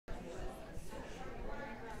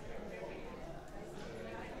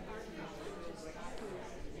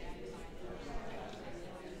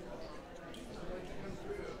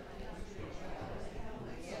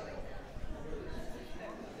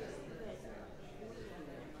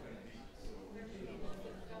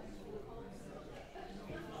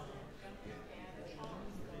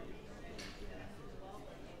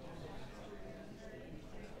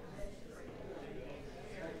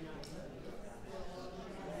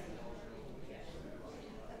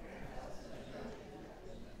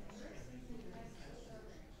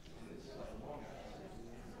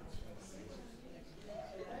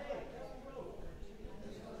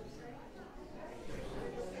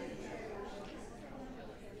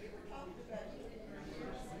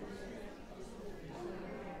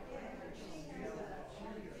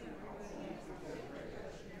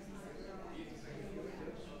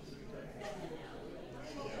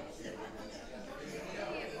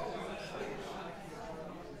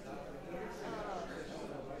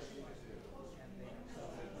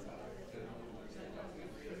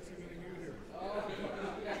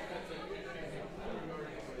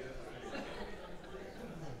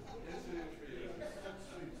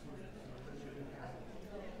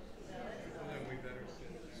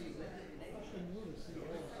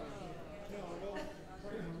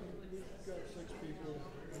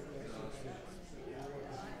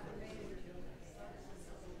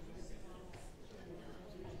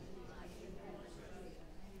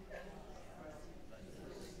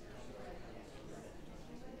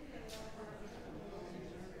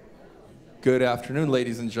Good afternoon,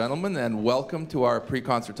 ladies and gentlemen, and welcome to our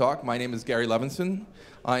pre-concert talk. My name is Gary Levinson.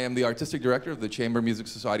 I am the Artistic Director of the Chamber Music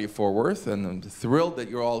Society of Fort Worth, and I'm thrilled that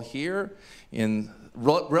you're all here in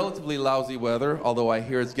relatively lousy weather, although I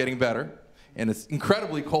hear it's getting better, and it's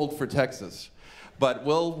incredibly cold for Texas. But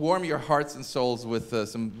we'll warm your hearts and souls with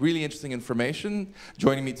some really interesting information.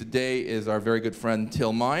 Joining me today is our very good friend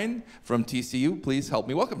Meyn from TCU. Please help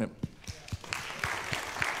me welcome him.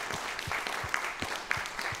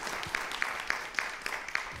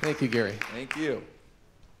 Thank you, Gary. Thank you.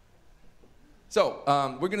 So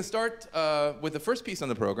we're going to start with the first piece on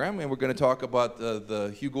the program, and we're going to talk about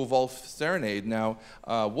the Hugo Wolf Serenade. Now,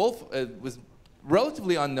 Wolf was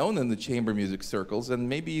relatively unknown in the chamber music circles, and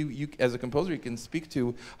maybe you, as a composer, you can speak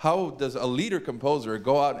to how does a leader composer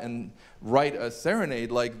go out and write a serenade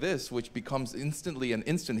like this, which becomes instantly an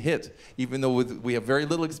instant hit, even though we have very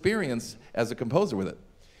little experience as a composer with it.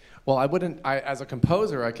 Well, as a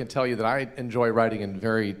composer, I can tell you that I enjoy writing in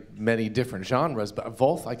very many different genres, but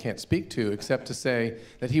Wolf I can't speak to except to say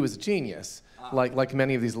that he was a genius. Like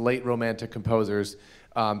many of these late Romantic composers,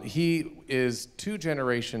 he is 2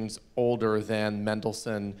 generations older than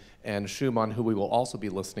Mendelssohn and Schumann, who we will also be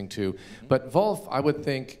listening to. But Wolf, I would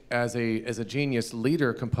think, as a genius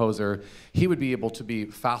leader composer, he would be able to be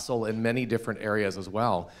facile in many different areas as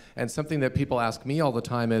well. And something that people ask me all the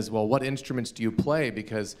time is, well, what instruments do you play?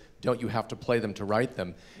 Because don't you have to play them to write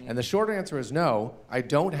them? And the short answer is no, I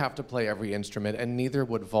don't have to play every instrument, and neither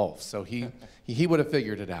would Wolf. So he would have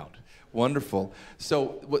figured it out. Wonderful.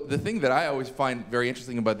 So the thing that I always find very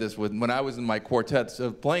interesting about this, when I was in my quartets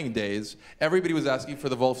of playing days, everybody was asking for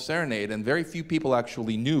the Wolf Serenade, and very few people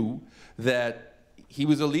actually knew that he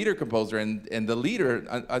was a leader composer. And the leader,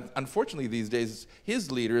 unfortunately these days,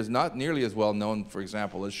 his leader is not nearly as well known, for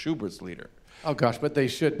example, as Schubert's leader. Oh gosh, but they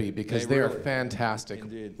should be, because they are really fantastic.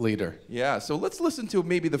 Indeed. Leader. Yeah, so let's listen to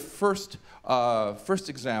maybe the first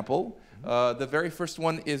example. The very first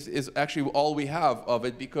one is actually all we have of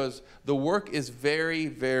it, because the work is very,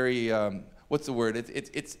 very, what's the word?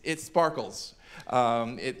 It sparkles.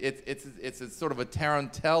 It's a sort of a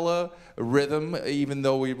tarantella rhythm, even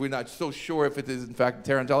though we're not so sure if it is in fact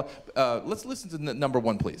tarantella. Let's listen to number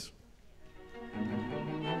 1, please.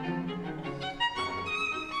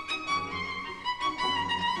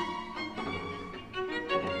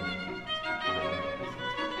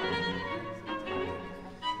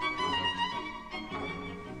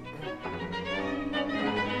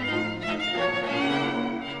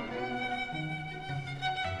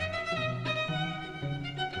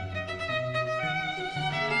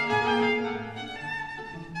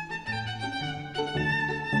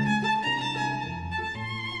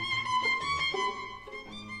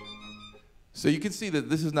 So you can see that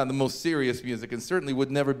this is not the most serious music, and certainly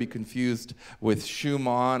would never be confused with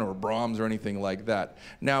Schumann or Brahms or anything like that.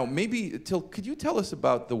 Now, maybe, could you tell us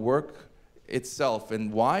about the work itself,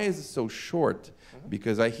 and why is it so short?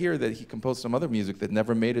 Because I hear that he composed some other music that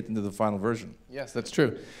never made it into the final version. Yes, that's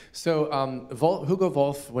true. So Hugo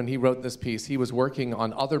Wolf, when he wrote this piece, he was working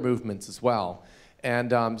on other movements as well.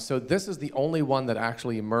 And so this is the only one that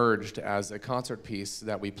actually emerged as a concert piece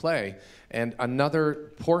that we play. And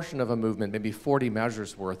another portion of a movement, maybe 40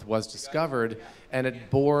 measures worth, was discovered, and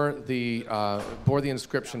it bore the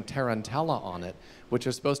inscription Tarantella on it, which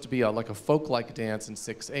is supposed to be like a folk-like dance in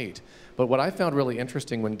 6/8. But what I found really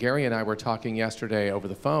interesting when Gary and I were talking yesterday over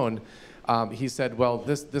the phone, he said, well,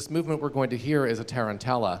 this movement we're going to hear is a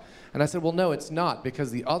tarantella. And I said, well, no, it's not,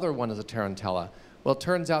 because the other one is a tarantella. Well, it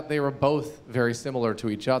turns out they were both very similar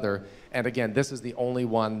to each other. And again, this is the only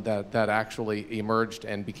one that actually emerged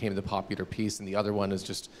and became the popular piece, and the other one is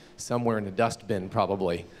just somewhere in a dustbin,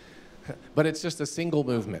 probably. But it's just a single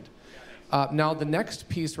movement. Now, the next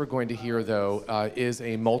piece we're going to hear, though, is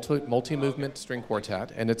a multi-movement string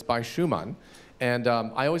quartet, and it's by Schumann. And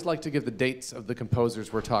I always like to give the dates of the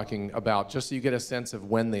composers we're talking about, just so you get a sense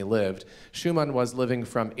of when they lived. Schumann was living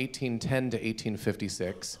from 1810 to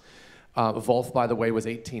 1856. Wolf, by the way, was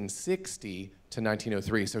 1860 to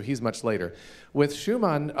 1903, so he's much later. With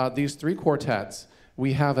Schumann, these 3 quartets,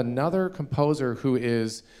 we have another composer who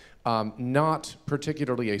is not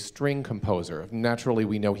particularly a string composer. Naturally,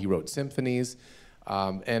 we know he wrote symphonies,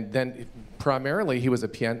 and then primarily he was a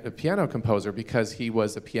piano composer, because he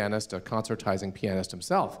was a pianist, a concertizing pianist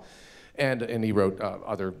himself, and he wrote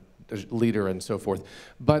other lieder and so forth.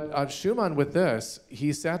 But Schumann, with this,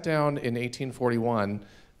 he sat down in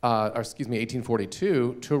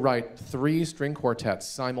 1842, to write 3 string quartets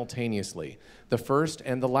simultaneously, the first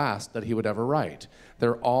and the last that he would ever write.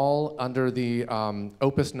 They're all under the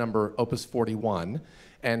opus number, opus 41,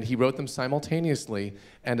 And he wrote them simultaneously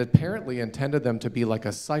and apparently intended them to be like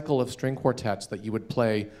a cycle of string quartets that you would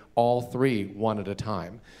play all three one at a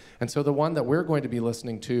time. And so the one that we're going to be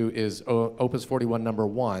listening to is Opus 41 number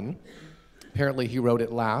 1. Apparently he wrote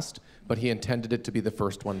it last, but he intended it to be the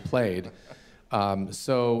first one played.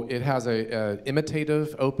 So it has a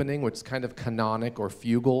imitative opening, which is kind of canonic or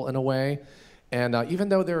fugal in a way. And even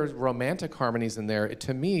though there's romantic harmonies in there,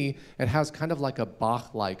 to me, it has kind of like a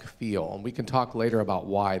Bach-like feel. And we can talk later about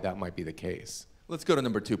why that might be the case. Let's go to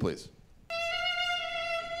number 2, please.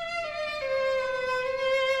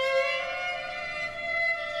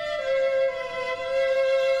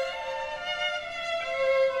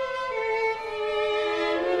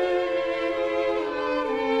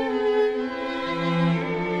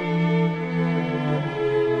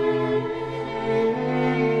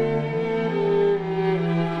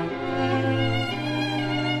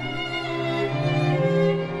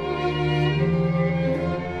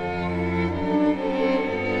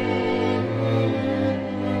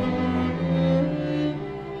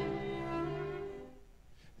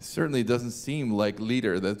 Certainly doesn't seem like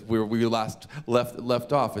Lieder that where we last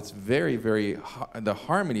left off. It's very, the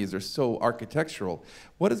harmonies are so architectural.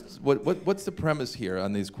 What's the premise here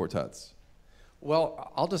on these quartets?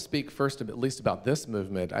 Well, I'll just speak first at least about this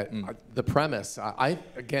movement. The premise, I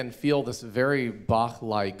again feel this very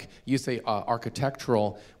Bach-like, you say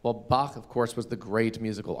architectural. Well, Bach, of course, was the great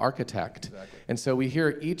musical architect. Exactly. And so we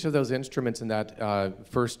hear each of those instruments in that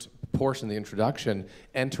first portion, the introduction,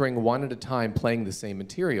 entering one at a time playing the same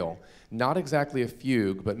material. Not exactly a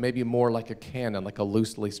fugue, but maybe more like a canon, like a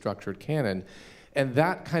loosely structured canon. And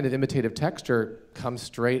that kind of imitative texture comes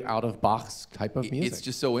straight out of Bach's type of music. It's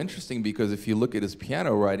just so interesting because if you look at his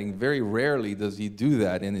piano writing, very rarely does he do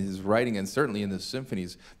that in his writing, and certainly in the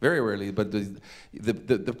symphonies, very rarely. But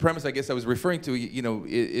the premise, I guess, I was referring to,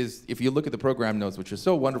 is if you look at the program notes, which are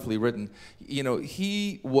so wonderfully written,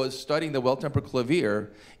 he was studying the well-tempered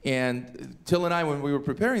clavier, and Till and I, when we were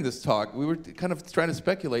preparing this talk, we were kind of trying to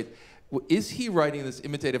speculate: is he writing this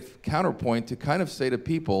imitative counterpoint to kind of say to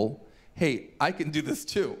people, hey, I can do this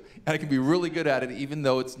too, and I can be really good at it even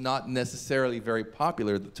though it's not necessarily very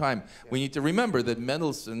popular at the time. Yeah. We need to remember that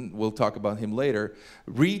Mendelssohn, we'll talk about him later,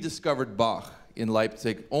 rediscovered Bach in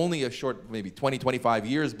Leipzig only a short, maybe 20, 25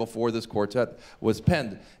 years before this quartet was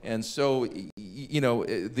penned. And so,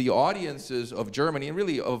 the audiences of Germany, and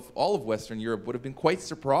really of all of Western Europe, would have been quite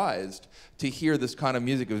surprised to hear this kind of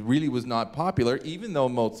music. It really was not popular, even though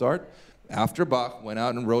Mozart, after Bach, went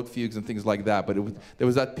out and wrote fugues and things like that. But there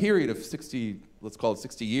was that period of 60, let's call it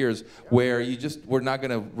 60 years, where you just were not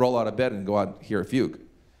going to roll out of bed and go out and hear a fugue.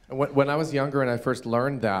 When I was younger and I first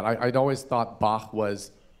learned that, I'd always thought Bach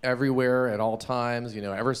was everywhere at all times.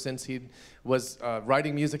 Ever since he was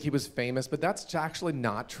writing music, he was famous. But that's actually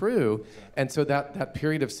not true. And so that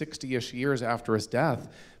period of 60-ish years after his death,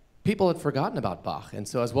 people had forgotten about Bach, and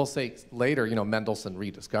so as we'll say later, Mendelssohn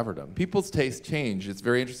rediscovered him. People's tastes change. It's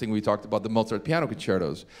very interesting. We talked about the Mozart piano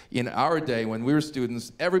concertos. In our day, when we were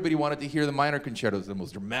students, everybody wanted to hear the minor concertos, the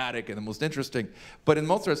most dramatic and the most interesting. But in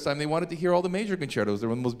Mozart's time, they wanted to hear all the major concertos. They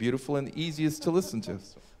were the most beautiful and easiest to listen to.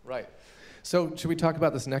 Right. So should we talk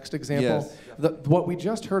about this next example? Yes. What we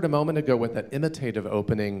just heard a moment ago with that imitative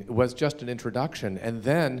opening was just an introduction, and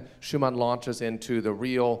then Schumann launches into the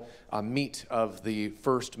real meat of the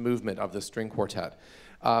first movement of the string quartet.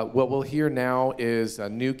 What we'll hear now is a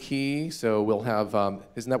new key, so we'll have,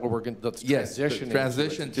 isn't that what we're going to,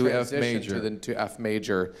 transition to F major. To F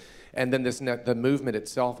major. And then the movement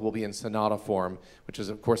itself will be in sonata form, which is,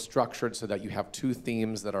 of course, structured so that you have two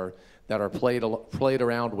themes that are played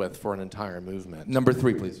around with for an entire movement. Number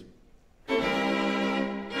 3, please.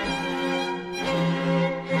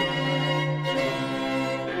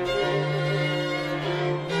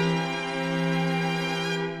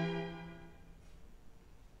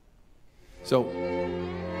 So,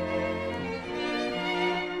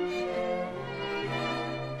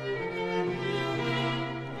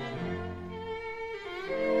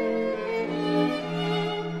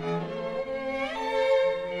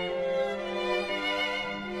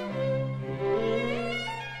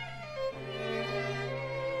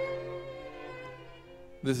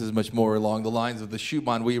 this is much more along the lines of the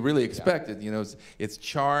Schumann we really expected. It's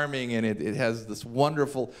charming, and it has this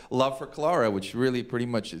wonderful love for Clara, which really pretty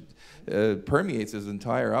much permeates his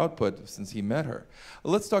entire output since he met her.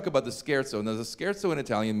 Let's talk about the scherzo. Now, the scherzo in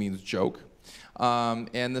Italian means joke,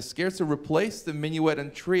 and the scherzo replaced the minuet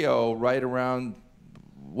and trio right around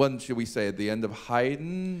when should we say, at the end of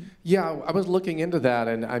Haydn? Yeah, I was looking into that,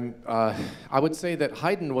 and I would say that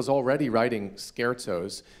Haydn was already writing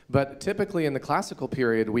scherzos, but typically in the classical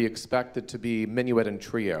period, we expect it to be minuet and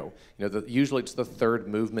trio. You know, usually it's the third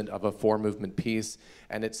movement of a four-movement piece,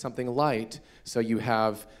 and it's something light. So you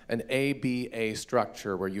have an A-B-A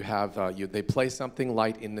structure where you have they play something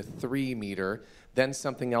light in the 3-meter, then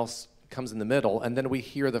something else comes in the middle, and then we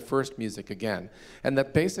hear the first music again. And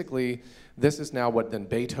that basically, this is now what then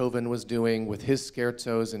Beethoven was doing with his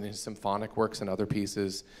scherzos and his symphonic works and other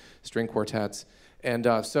pieces, string quartets. And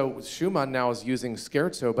so Schumann now is using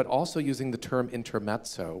scherzo, but also using the term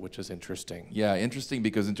intermezzo, which is interesting. Yeah, interesting,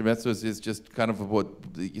 because intermezzo is just kind of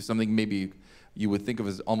something maybe you would think of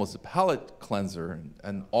as almost a palate cleanser,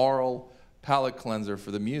 an oral palate cleanser for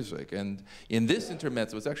the music. And in this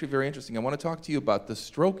intermezzo, it's actually very interesting. I want to talk to you about the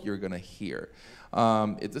stroke you're going to hear.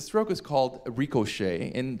 The stroke is called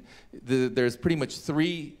ricochet, and there's pretty much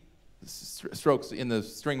 3 strokes in the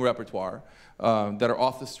string repertoire that are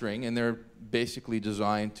off the string, and they're basically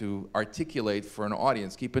designed to articulate for an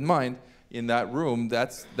audience. Keep in mind, in that room,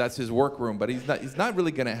 that's his work room, but he's not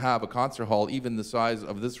really going to have a concert hall even the size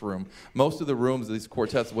of this room. Most of the rooms these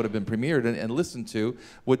quartets would have been premiered and listened to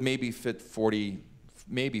would maybe fit 40,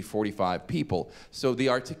 maybe 45 people. So the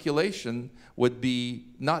articulation would be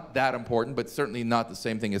not that important, but certainly not the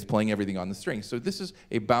same thing as playing everything on the string. So this is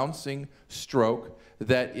a bouncing stroke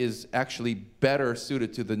that is actually better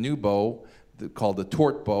suited to the new bow, called the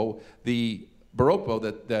tort bow. The Baroque bow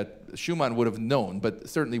that Schumann would have known, but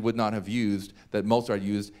certainly would not have used, that Mozart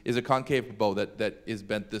used, is a concave bow that is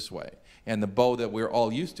bent this way. And the bow that we're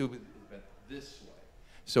all used to is bent this way.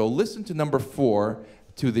 So listen to number 4,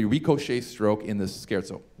 to the ricochet stroke in the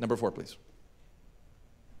scherzo. Number 4, please.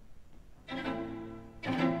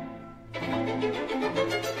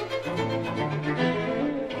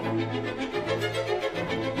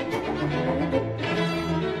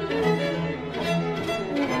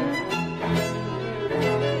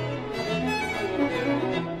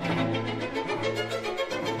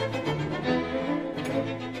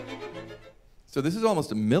 So this is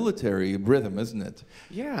almost a military rhythm, isn't it?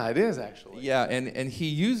 Yeah, it is actually. Yeah, and he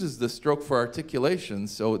uses the stroke for articulation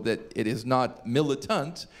so that it is not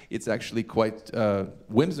militant. It's actually quite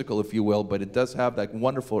whimsical, if you will, but it does have that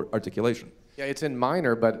wonderful articulation. Yeah, it's in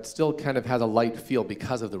minor, but it still kind of has a light feel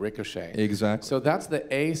because of the ricochet. Exactly. So that's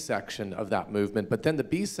the A section of that movement, but then the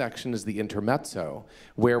B section is the intermezzo,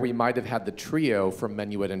 where we might have had the trio from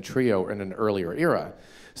Menuet and Trio in an earlier era.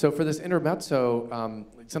 So for this intermezzo,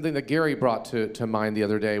 something that Gary brought to mind the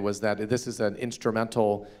other day was that this is an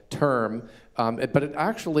instrumental term, but it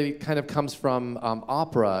actually kind of comes from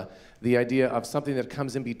opera, the idea of something that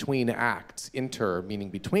comes in between acts, inter meaning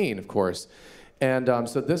between, of course. And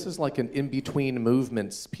so this is like an in-between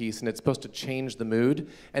movements piece, and it's supposed to change the mood,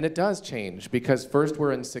 and it does change, because first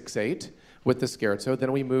we're in 6/8 with the scherzo,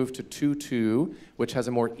 then we move to 2/2, which has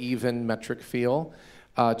a more even metric feel,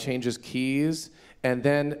 changes keys, and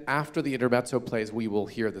then after the intermezzo plays, we will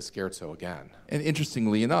hear the scherzo again. And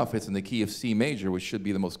interestingly enough, it's in the key of C major, which should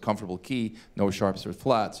be the most comfortable key, no sharps or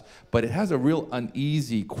flats. But it has a real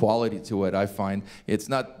uneasy quality to it, I find. It's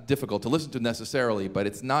not difficult to listen to necessarily, but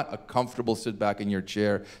it's not a comfortable sit back in your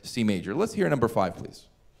chair C major. Let's hear number 5, please.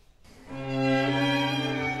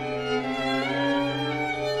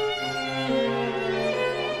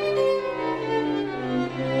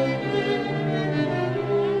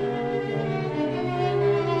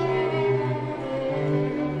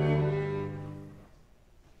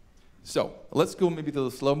 So let's go maybe to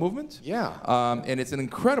the slow movement. Yeah. And it's an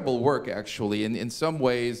incredible work, actually. And in some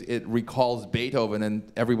ways, it recalls Beethoven,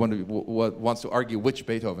 and everyone wants to argue which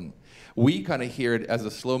Beethoven. We kind of hear it as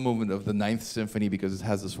a slow movement of the 9th Symphony because it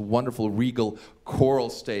has this wonderful regal choral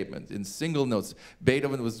statement in single notes.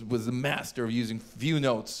 Beethoven was the master of using few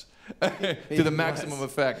notes to the maximum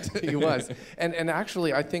effect. He was. And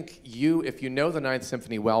actually, I think if you know the 9th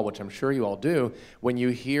Symphony well, which I'm sure you all do, when you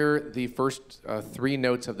hear the first 3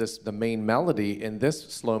 notes of the main melody in this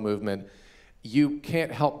slow movement, you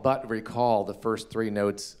can't help but recall the first 3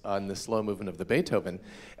 notes on the slow movement of the Beethoven.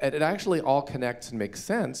 And it actually all connects and makes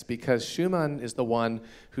sense because Schumann is the one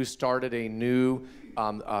who started a new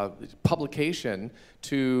publication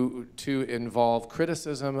to involve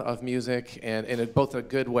criticism of music, and in both a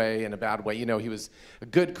good way and a bad way. You know, he was a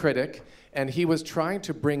good critic, and he was trying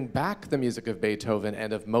to bring back the music of Beethoven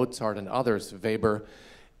and of Mozart and others, Weber.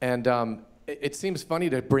 And it seems funny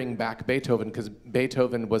to bring back Beethoven because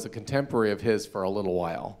Beethoven was a contemporary of his for a little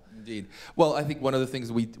while. Indeed. Well, I think one of the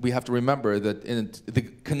things we have to remember that in the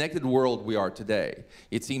connected world we are today,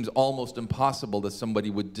 it seems almost impossible that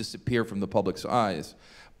somebody would disappear from the public's eyes.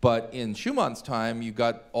 But in Schumann's time, you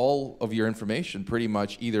got all of your information pretty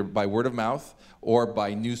much either by word of mouth or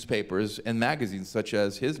by newspapers and magazines, such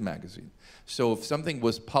as his magazine. So if something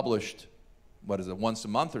was published, what is it, once a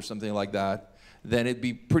month or something like that, then it'd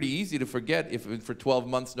be pretty easy to forget if for 12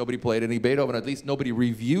 months nobody played any Beethoven, at least nobody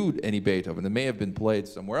reviewed any Beethoven. It may have been played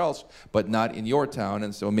somewhere else, but not in your town,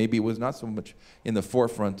 and so maybe it was not so much in the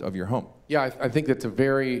forefront of your home. Yeah, I think that's a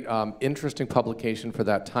very interesting publication for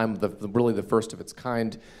that time, really the first of its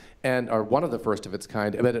kind, or one of the first of its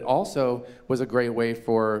kind, but it also was a great way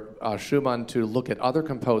for Schumann to look at other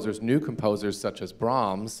composers, new composers such as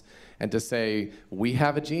Brahms, and to say, we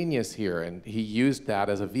have a genius here, and he used that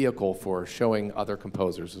as a vehicle for showing other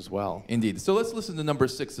composers as well. Indeed. So let's listen to number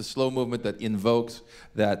 6, the slow movement that invokes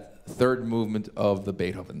that third movement of the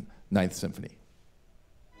Beethoven Ninth Symphony.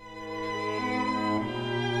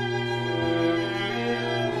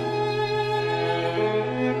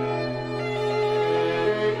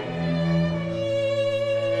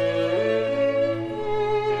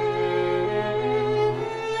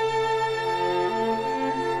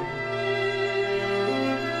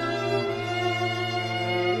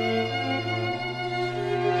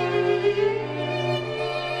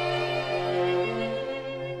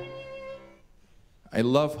 I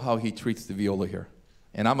love how he treats the viola here.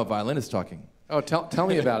 And I'm a violinist talking. Oh, tell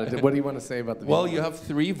me about it. What do you want to say about the viola? Well, you have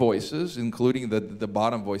 3 voices, including the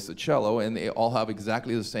bottom voice, the cello, and they all have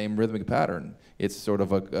exactly the same rhythmic pattern. It's sort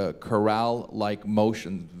of a chorale-like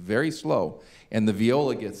motion, very slow. And the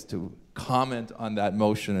viola gets to comment on that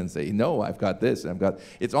motion and say, no, I've got this, and I've got...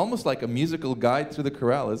 It's almost like a musical guide through the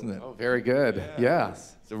chorale, isn't it? Oh, very good. Yeah.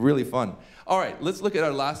 Yes. It's really fun. All right, let's look at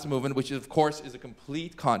our last movement, which, of course, is a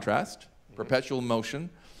complete contrast. Perpetual motion,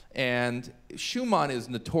 and Schumann is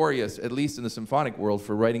notorious, at least in the symphonic world,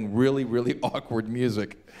 for writing really, really awkward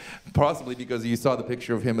music. Possibly because you saw the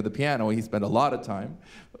picture of him at the piano. He spent a lot of time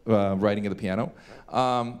writing at the piano.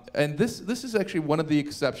 And this is actually one of the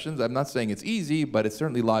exceptions. I'm not saying it's easy, but it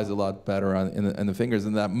certainly lies a lot better in the fingers.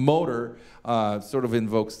 And that motor sort of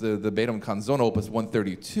invokes the Beethoven Canzone Opus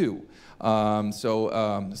 132.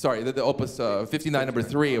 Sorry, the Opus 59, number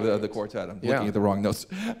 3 of the quartet. I'm looking at the wrong notes.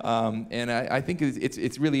 And I think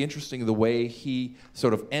it's really interesting the way he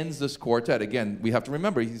sort of ends this quartet. Again, we have to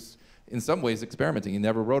remember he's in some ways experimenting. He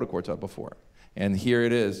never wrote a quartet before. And here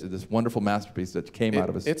it is, this wonderful masterpiece that came out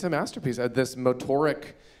of his... It's a masterpiece. This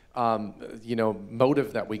motoric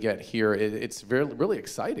motive that we get here, it's really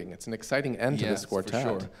exciting. It's an exciting end to this quartet.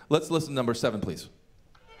 For sure. Let's listen to number 7, please.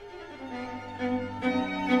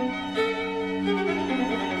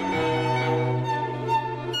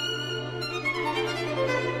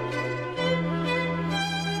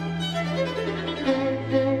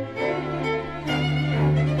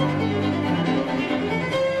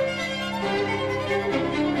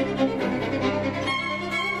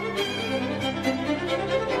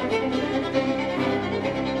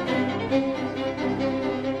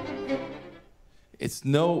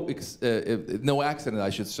 It's no accident, I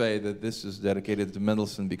should say, that this is dedicated to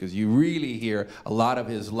Mendelssohn, because you really hear a lot of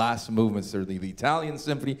his last movements. Certainly the Italian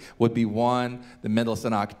Symphony would be one, the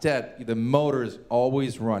Mendelssohn Octet. The motor is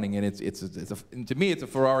always running, and to me it's a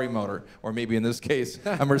Ferrari motor, or maybe in this case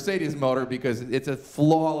a Mercedes motor, because it's a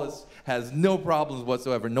flawless, has no problems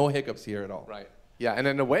whatsoever, no hiccups here at all. Right. Yeah, and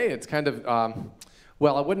in a way it's kind of,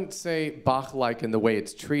 well, I wouldn't say Bach-like in the way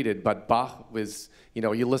it's treated, but Bach was,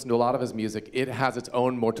 you listen to a lot of his music, it has its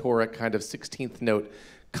own motoric kind of 16th note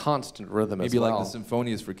constant rhythm as well. Maybe like the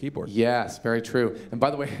symphonias for keyboard. Yes, very true. And by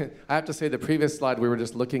the way, I have to say the previous slide we were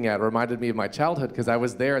just looking at reminded me of my childhood, because I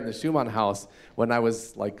was there in the Schumann house when I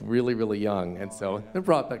was like really, really young, and so it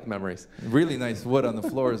brought back memories. Really nice wood on the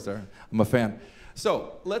floors there. I'm a fan.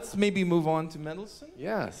 So let's maybe move on to Mendelssohn.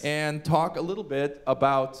 Yes. And talk a little bit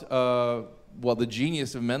about well, the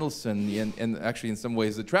genius of Mendelssohn, and actually in some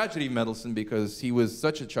ways the tragedy of Mendelssohn, because he was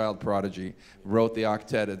such a child prodigy, wrote the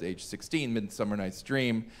octet at age 16, Midsummer Night's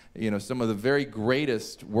Dream, some of the very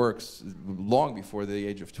greatest works long before the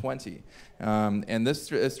age of 20. And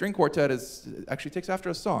this string quartet actually takes after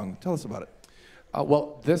a song. Tell us about it.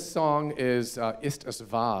 Well, this song is Ist es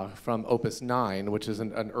wahr from Opus 9, which is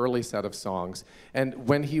an early set of songs. And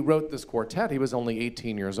when he wrote this quartet, he was only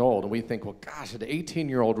 18 years old. And we think, well, gosh, an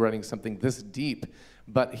 18-year-old writing something this deep.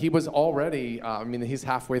 But he was already, I mean, he's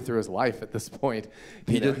halfway through his life at this point.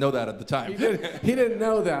 He didn't know that at the time. He didn't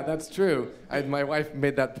know that, that's true. My wife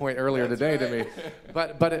made that point earlier today to me.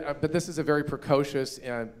 But this is a very precocious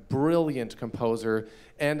and brilliant composer.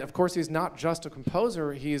 And of course, he's not just a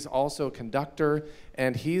composer, he's also a conductor,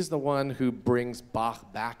 and he's the one who brings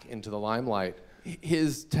Bach back into the limelight.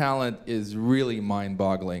 His talent is really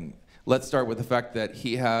mind-boggling. Let's start with the fact that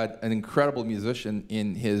he had an incredible musician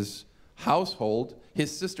in his household.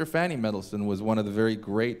 His sister Fanny Mendelssohn was one of the very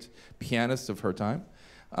great pianists of her time.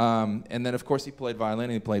 And then, of course, he played violin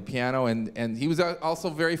and he played piano. And he was also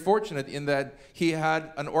very fortunate in that he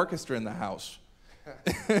had an orchestra in the house.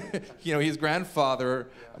 You know, his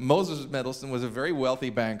grandfather, Moses Mendelssohn, was a very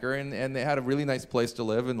wealthy banker, and they had a really nice place to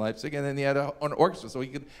live in Leipzig, and then he had an orchestra, so he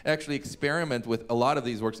could actually experiment with a lot of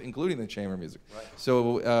these works, including the chamber music. Right.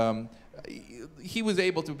 So he was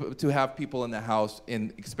able to have people in the house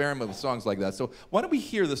and experiment with songs like that. So why don't we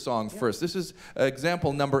hear the song first? This is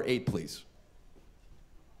example number 8, please.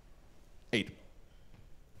 8.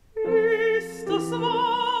 Ist das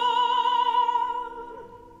wahr?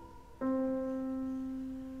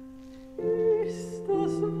 Ist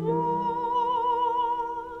das wahr?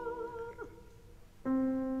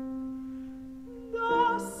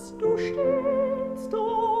 Dass du stehst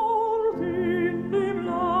dort in dem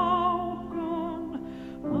Laubgarn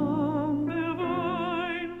an der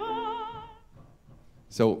Weinwand.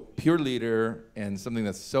 So pure leader and something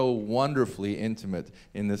that's so wonderfully intimate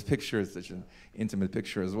in this picture. It's such an intimate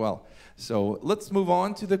picture as well. So let's move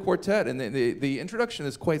on to the quartet. And the introduction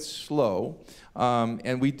is quite slow.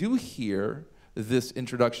 And we do hear this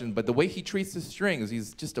introduction, but the way he treats the strings,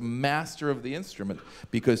 he's just a master of the instrument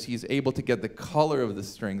because he's able to get the color of the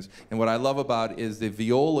strings. And what I love about is the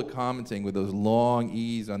viola commenting with those long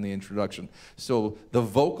E's on the introduction. So the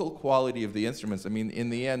vocal quality of the instruments, I mean, in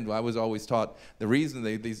the end, I was always taught the reason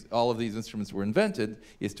all of these instruments were invented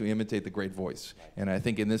is to imitate the great voice. And I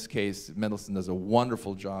think in this case, Mendelssohn does a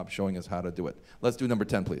wonderful job showing us how to do it. Let's do number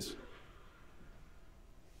 10, please.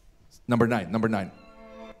 Number 9.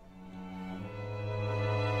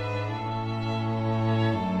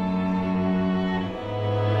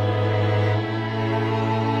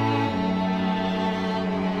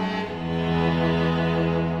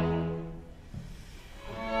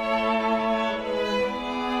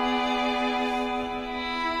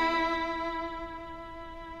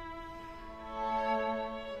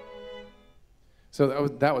 So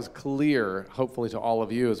that was clear, hopefully to all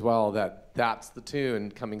of you as well, that that's the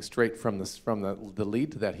tune coming straight from the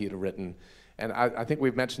lead that he had written. And I think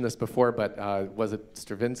we've mentioned this before, but was it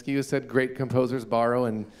Stravinsky who said, great composers borrow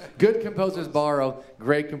and good composers borrow,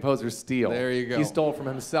 great composers steal? There you go. He stole from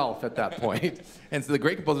himself at that point. And so the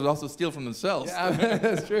great composers also steal from themselves. Yeah,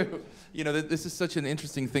 that's true. You know, this is such an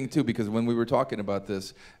interesting thing, too, because when we were talking about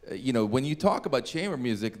this, you know, when you talk about chamber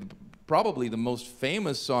music, probably the most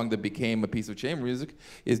famous song that became a piece of chamber music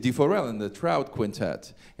is Die Forellen, the Trout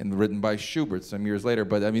Quintet, and written by Schubert some years later.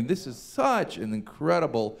 But I mean, this is such an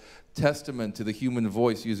incredible testament to the human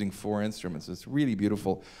voice using 4 instruments. It's really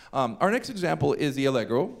beautiful. Our next example is the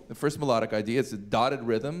Allegro, the first melodic idea. It's a dotted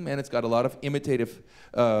rhythm, and it's got a lot of imitative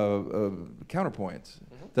counterpoint,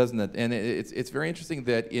 doesn't it? And it's very interesting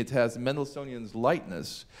that it has Mendelssohn's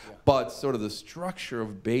lightness, but sort of the structure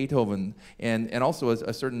of Beethoven, and also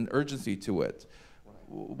a certain urgency to it.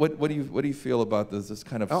 What do you feel about this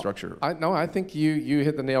kind of structure? I think you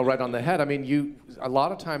hit the nail right on the head. I mean, a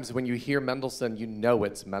lot of times when you hear Mendelssohn, you know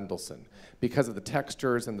it's Mendelssohn because of the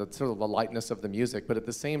textures and the sort of the lightness of the music. But at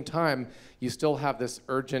the same time, you still have this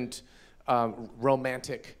urgent,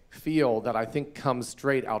 romantic feel that I think comes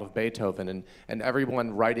straight out of Beethoven. And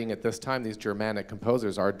everyone writing at this time, these Germanic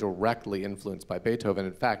composers, are directly influenced by Beethoven.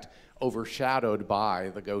 In fact, overshadowed by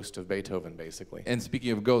the ghost of Beethoven, basically. And speaking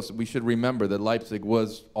of ghosts, we should remember that Leipzig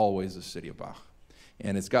was always the city of Bach.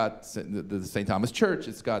 And it's got the St. Thomas Church,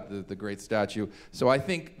 it's got the great statue. So I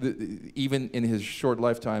think even in his short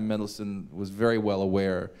lifetime, Mendelssohn was very well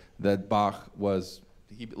aware that Bach was,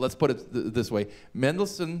 let's put it this way,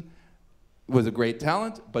 Mendelssohn was a great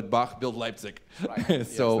talent, but Bach built Leipzig. Right.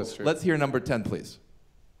 So yes, let's hear number 10, please.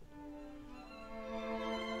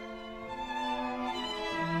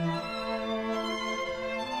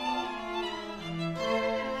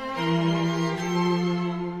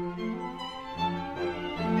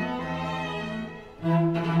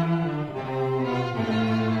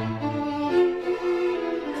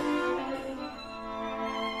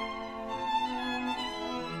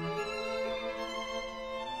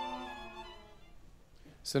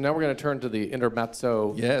 So now we're going to turn to the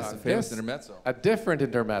intermezzo. Yes, the famous intermezzo. A different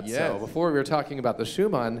intermezzo. Yes. Before we were talking about the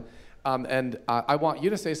Schumann, And I want you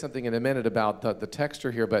to say something in a minute about the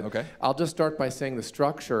texture here, but Okay. I'll just start by saying the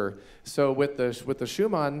structure. So with the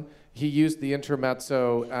Schumann, he used the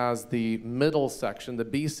intermezzo as the middle section, the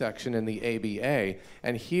B section in the ABA.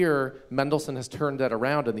 And here, Mendelssohn has turned that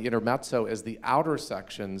around, and the intermezzo is the outer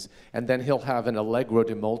sections, and then he'll have an allegro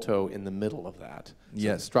di molto in the middle of that. So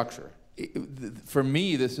Yes. structure. For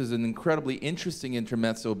me, this is an incredibly interesting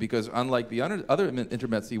intermezzo because unlike the other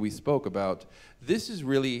intermezzi we spoke about, this is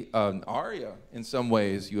really an aria in some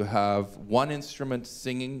ways. You have one instrument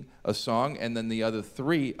singing a song and then the other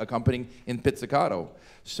three accompanying in pizzicato.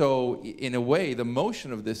 So in a way, the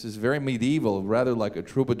motion of this is very medieval, rather like a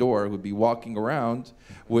troubadour who would be walking around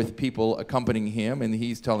with people accompanying him, and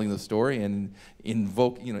he's telling the story and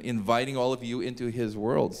inviting all of you into his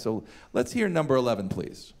world. So let's hear number 11,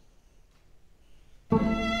 please.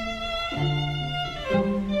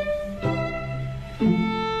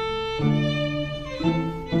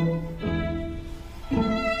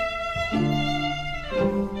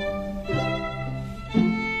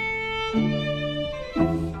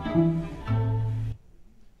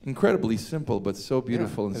 Incredibly simple, but so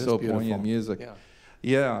beautiful and so poignant music. Yeah.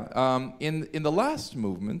 Yeah. In the last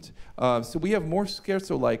movement, so we have more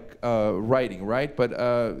scherzo-like writing, right? But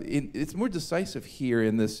it's more decisive here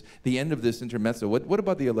in the end of this intermezzo. What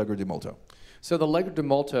about the allegro di molto? So the allegro di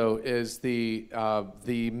molto is the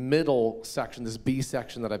middle section, this B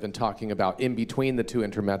section that I've been talking about, in between the two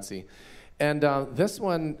intermezzi. And this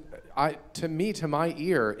one, to my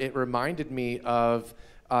ear, it reminded me of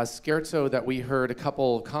a scherzo that we heard a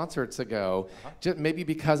couple concerts ago, just maybe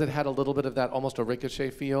because it had a little bit of that almost a ricochet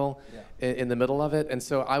feel in the middle of it. And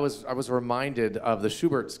so I was reminded of the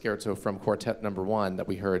Schubert scherzo from Quartet Number 1 that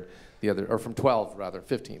we heard the other, or from 12 rather,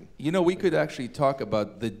 15. You know, we could actually talk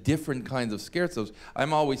about the different kinds of scherzos.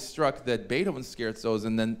 I'm always struck that Beethoven's scherzos,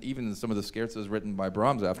 and then even some of the scherzos written by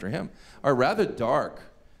Brahms after him, are rather dark.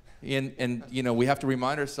 And you know, we have to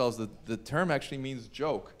remind ourselves that the term actually means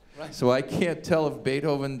joke. Right. So I can't tell if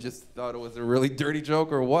Beethoven just thought it was a really dirty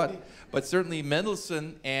joke or what. But certainly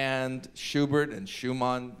Mendelssohn and Schubert and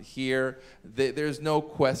Schumann here, there's no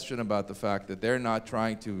question about the fact that they're not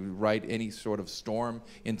trying to write any sort of storm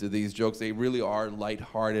into these jokes. They really are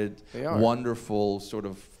lighthearted, wonderful sort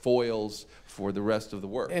of foils for the rest of the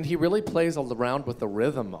work. And he really plays around with the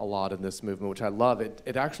rhythm a lot in this movement, which I love.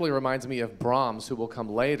 It actually reminds me of Brahms, who will come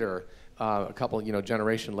later, a couple,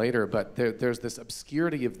 generation later, but there's this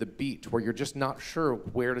obscurity of the beat where you're just not sure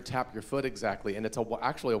where to tap your foot exactly, and it's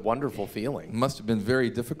actually a wonderful feeling. It must have been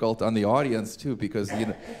very difficult on the audience too, because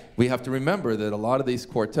we have to remember that a lot of these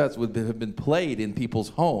quartets would have been played in people's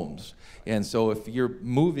homes, and so if you're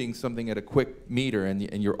moving something at a quick meter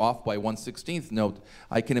and you're off by 1/16th note,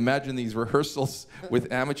 I can imagine these rehearsals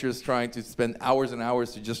with amateurs trying to spend hours and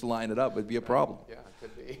hours to just line it up would be a problem. Yeah, it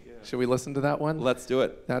could be. Yeah. Should we listen to that one? Let's do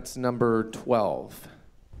it. That's number 12.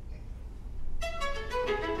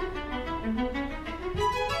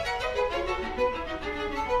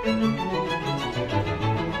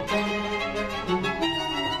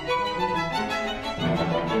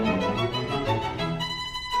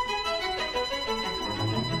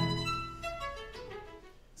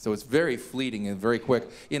 So it's very fleeting and very quick.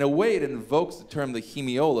 In a way, it invokes the term the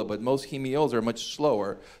hemiola, but most hemiolas are much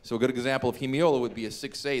slower. So a good example of hemiola would be a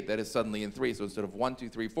 6/8 that is suddenly in 3. So instead of 1, 2,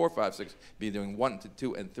 3, 4, 5, 6, be doing 1 to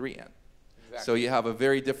 2 and 3 n. Exactly. So you have a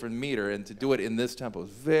very different meter, and to do it in this tempo is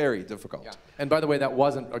very difficult. Yeah. And by the way, that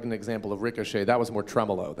wasn't an example of ricochet. That was more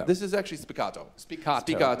tremolo. This is actually spiccato.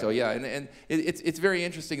 Spiccato, yeah. And it's very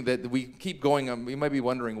interesting that we keep going. We might be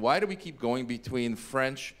wondering, why do we keep going between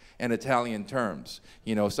French and Italian terms?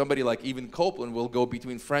 Somebody like even Copland will go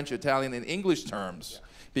between French, Italian, and English terms. Yeah.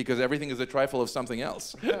 Because everything is a trifle of something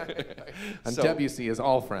else. And Debussy is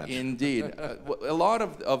all French. Indeed. A lot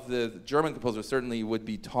of the German composers certainly would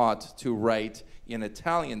be taught to write in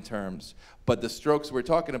Italian terms, but the strokes we're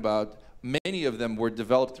talking about, many of them were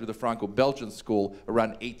developed through the Franco-Belgian school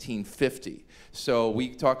around 1850. So we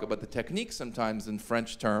talk about the technique sometimes in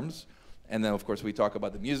French terms, and then of course we talk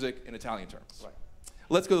about the music in Italian terms. Right.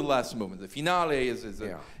 Let's go to the last movement. The finale is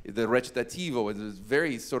the recitativo. It's a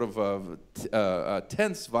very sort of a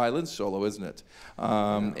tense violin solo, isn't it?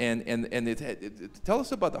 Tell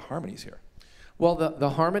us about the harmonies here. Well, the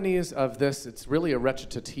harmonies of this, it's really a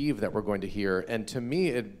recitative that we're going to hear, and to me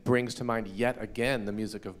it brings to mind yet again the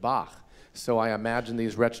music of Bach. So I imagine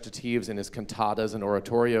these recitatives in his cantatas and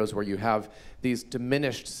oratorios where you have these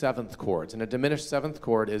diminished seventh chords, and a diminished seventh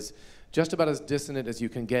chord is just about as dissonant as you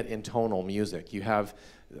can get in tonal music. You have,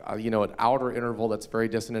 an outer interval that's very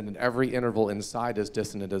dissonant, and every interval inside is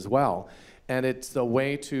dissonant as well. And it's the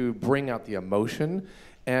way to bring out the emotion.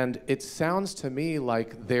 And it sounds to me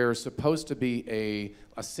like there's supposed to be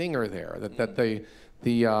a singer there, that the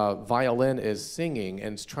violin is singing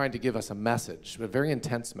and is trying to give us a message, a very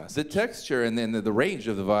intense message. The texture and then the range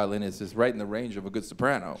of the violin is right in the range of a good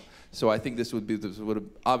soprano. So I think this would have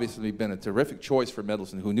obviously been a terrific choice for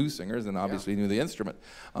Mendelssohn, who knew singers and obviously knew the instrument.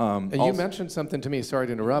 And you mentioned something to me, sorry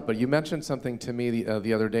to interrupt, but you mentioned something to me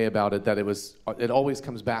the other day about it, that it always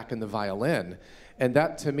comes back in the violin. And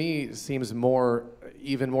that to me seems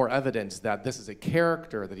even more evidence that this is a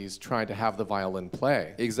character that he's trying to have the violin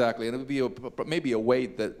play. Exactly, and it would be maybe a way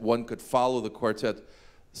that one could follow the quartet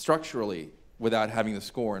structurally without having the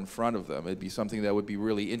score in front of them. It'd be something that would be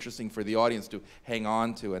really interesting for the audience to hang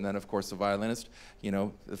on to. And then, of course, the violinist,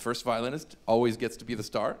 the first violinist always gets to be the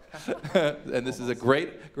star. And this is a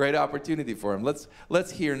great opportunity for him.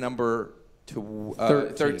 Let's hear number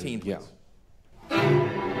 13, please. Yeah.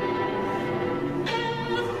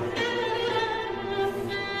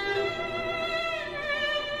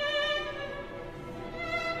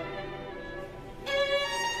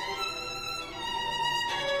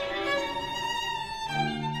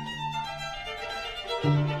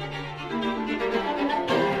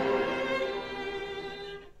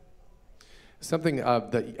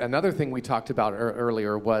 Another thing we talked about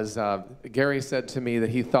earlier was Gary said to me that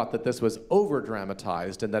he thought that this was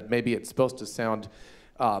over-dramatized and that maybe it's supposed to sound,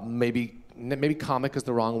 maybe comic is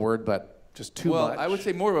the wrong word, but just too much. Well, I would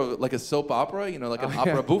say more of like a soap opera, like an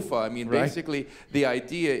opera buffa. I mean, right. Basically the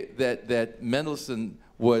idea that Mendelssohn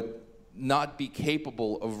would not be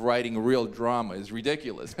capable of writing real drama is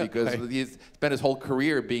ridiculous, because right. He's spent his whole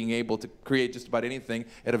career being able to create just about anything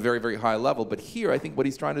at a very, very high level. But here, I think what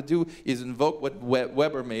he's trying to do is invoke what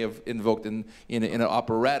Weber may have invoked in an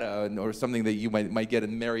operetta, or something that you might get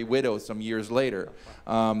in Merry Widow some years later.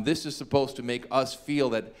 This is supposed to make us feel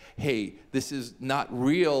that, hey, this is not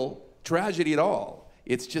real tragedy at all.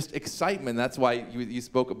 It's just excitement. That's why you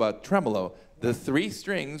spoke about tremolo. The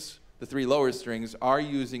three lower strings are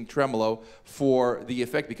using tremolo for the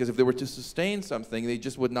effect, because if they were to sustain something, they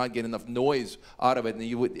just would not get enough noise out of it, and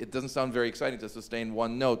it doesn't sound very exciting to sustain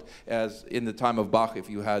one note, as in the time of Bach, if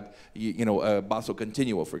you had a basso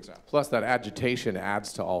continuo, for example. Plus that agitation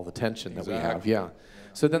adds to all the tension that we have, yeah.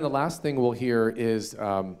 So then the last thing we'll hear is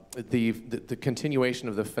the continuation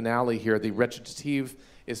of the finale here. The recitative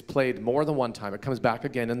is played more than one time. It comes back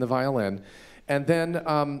again in the violin. And then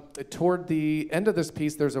toward the end of this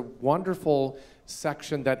piece, there's a wonderful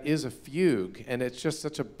section that is a fugue. And it's just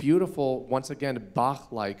such a beautiful, once again,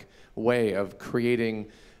 Bach-like way of creating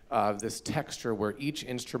this texture where each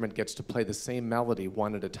instrument gets to play the same melody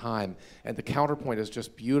one at a time. And the counterpoint is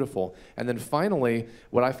just beautiful. And then finally,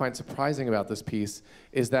 what I find surprising about this piece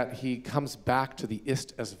is that he comes back to the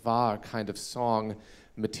Ist es wahr kind of song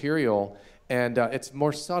material. And it's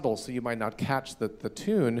more subtle, so you might not catch the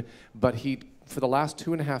tune, but for the last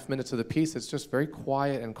 2.5 minutes of the piece, it's just very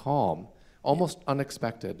quiet and calm, almost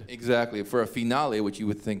unexpected. Exactly. For a finale, which you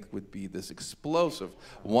would think would be this explosive,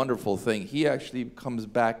 wonderful thing, he actually comes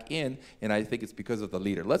back in, and I think it's because of the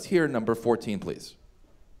leader. Let's hear number 14, please.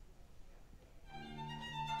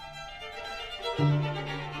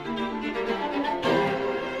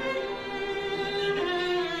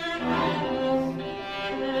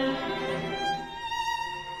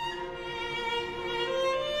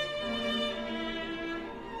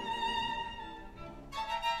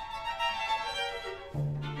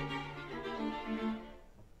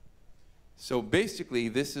 So basically,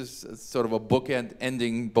 this is sort of a bookend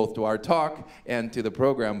ending both to our talk and to the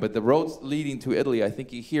program. But the roads leading to Italy, I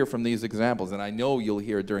think you hear from these examples, and I know you'll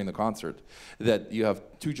hear it during the concert, that you have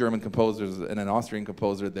two German composers and an Austrian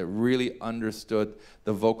composer that really understood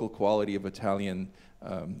the vocal quality of Italian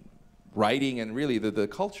writing and really the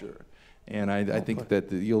culture. And I think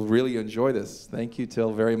that you'll really enjoy this. Thank you,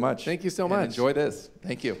 Till, very much. Thank you so much. And enjoy this.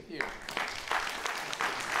 Thank you. Thank you.